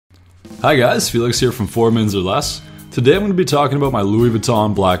Hi guys, Felix here from 4 Mins or Less. Today I'm going to be talking about my Louis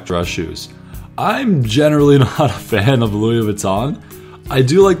Vuitton black dress shoes. I'm generally not a fan of Louis Vuitton. I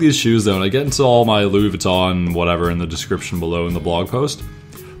do like these shoes though, and I get into all my Louis Vuitton whatever in the description below in the blog post.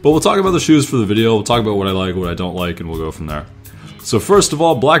 But we'll talk about the shoes for the video, we'll talk about what I like, what I don't like, and we'll go from there. So first of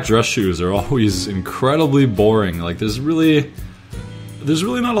all, black dress shoes are always incredibly boring. Like there's really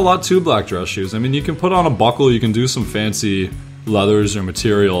not a lot to black dress shoes. I mean, you can put on a buckle, you can do some fancy leathers or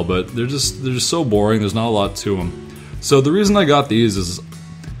material, but they're just so boring. There's not a lot to them. So the reason I got these is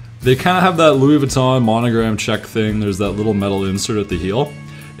they kind of have that Louis Vuitton monogram check thing. There's that little metal insert at the heel.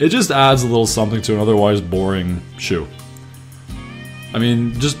 It just adds a little something to an otherwise boring shoe. I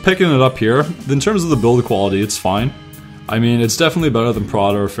mean, just picking it up here, in terms of the build quality, it's fine. I mean, it's definitely better than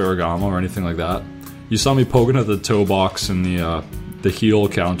Prada or Ferragamo or anything like that. You saw me poking at the toe box and the heel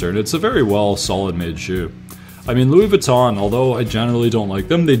counter, and it's a very well solid made shoe. I mean, Louis Vuitton, although I generally don't like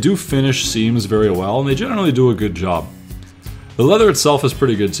them, they do finish seams very well, and they generally do a good job. The leather itself is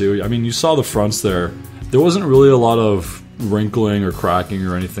pretty good too. I mean, you saw the fronts there. There wasn't really a lot of wrinkling or cracking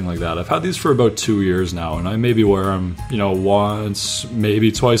or anything like that. I've had these for about 2 years now, and I maybe wear them, once,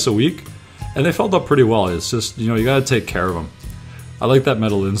 maybe twice a week, and they felt up pretty well. It's just, you gotta take care of them. I like that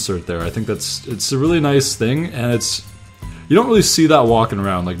metal insert there. I think it's a really nice thing, and you don't really see that walking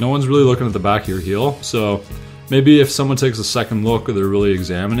around. Like, no one's really looking at the back of your heel, so maybe if someone takes a second look or they're really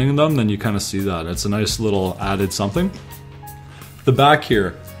examining them, then you kind of see that. It's a nice little added something. The back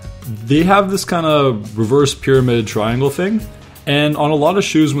here, they have this kind of reverse pyramid triangle thing, and on a lot of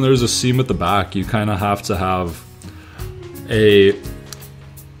shoes when there's a seam at the back, you kind of have to have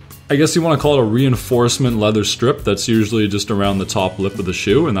I guess you want to call it a reinforcement leather strip that's usually just around the top lip of the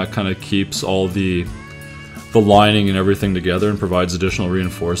shoe, and that kind of keeps all the lining and everything together and provides additional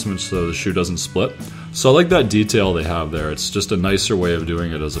reinforcement so the shoe doesn't split. So I like that detail they have there. It's just a nicer way of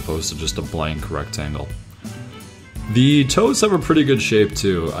doing it as opposed to just a blank rectangle. The toes have a pretty good shape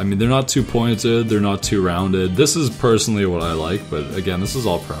too. I mean, they're not too pointed, they're not too rounded. This is personally what I like, but again, this is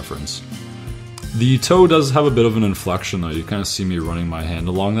all preference. The toe does have a bit of an inflection though. You kind of see me running my hand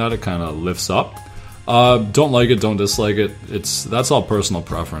along that. It kind of lifts up. Don't like it, don't dislike it. That's all personal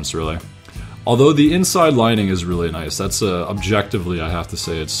preference really. Although the inside lining is really nice. That's objectively, I have to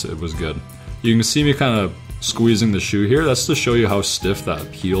say, it was good. You can see me kind of squeezing the shoe here. That's to show you how stiff that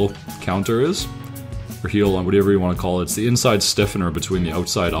heel counter is. Or heel, whatever you want to call it. It's the inside stiffener between the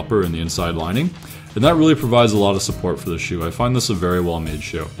outside upper and the inside lining. And that really provides a lot of support for the shoe. I find this a very well made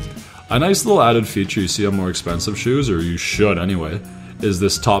shoe. A nice little added feature you see on more expensive shoes, or you should anyway, is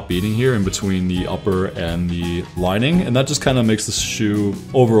this top beading here in between the upper and the lining, and that just kind of makes the shoe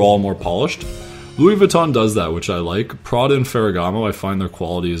overall more polished. Louis Vuitton does that, which I like. Prada and Ferragamo, I find their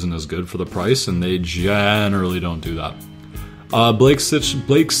quality isn't as good for the price, and they generally don't do that. Blake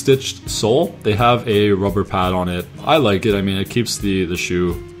stitched sole, they have a rubber pad on it. I like it. I mean, it keeps the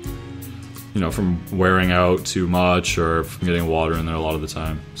shoe, from wearing out too much or from getting water in there a lot of the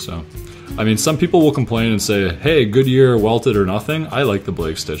time. So, I mean, some people will complain and say, hey, Goodyear, welted or nothing. I like the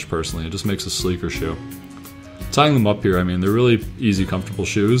Blake stitch personally. It just makes a sleeker shoe. Tying them up here, I mean, they're really easy, comfortable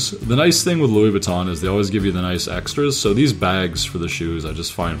shoes. The nice thing with Louis Vuitton is they always give you the nice extras. So these bags for the shoes I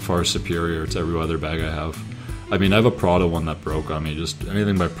just find far superior to every other bag I have. I mean, I have a Prada one that broke on me. Just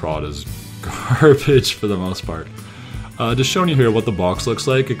anything by Prada is garbage for the most part. Just showing you here what the box looks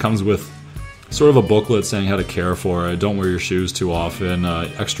like. It comes with sort of a booklet saying how to care for it. Don't wear your shoes too often.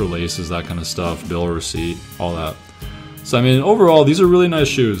 Extra laces, that kind of stuff. Bill receipt, all that. So I mean, overall, these are really nice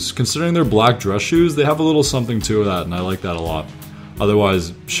shoes. Considering they're black dress shoes, they have a little something to that, and I like that a lot.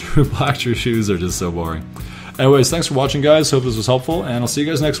 Otherwise, black dress shoes are just so boring. Anyways, thanks for watching, guys. Hope this was helpful, and I'll see you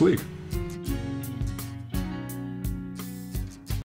guys next week.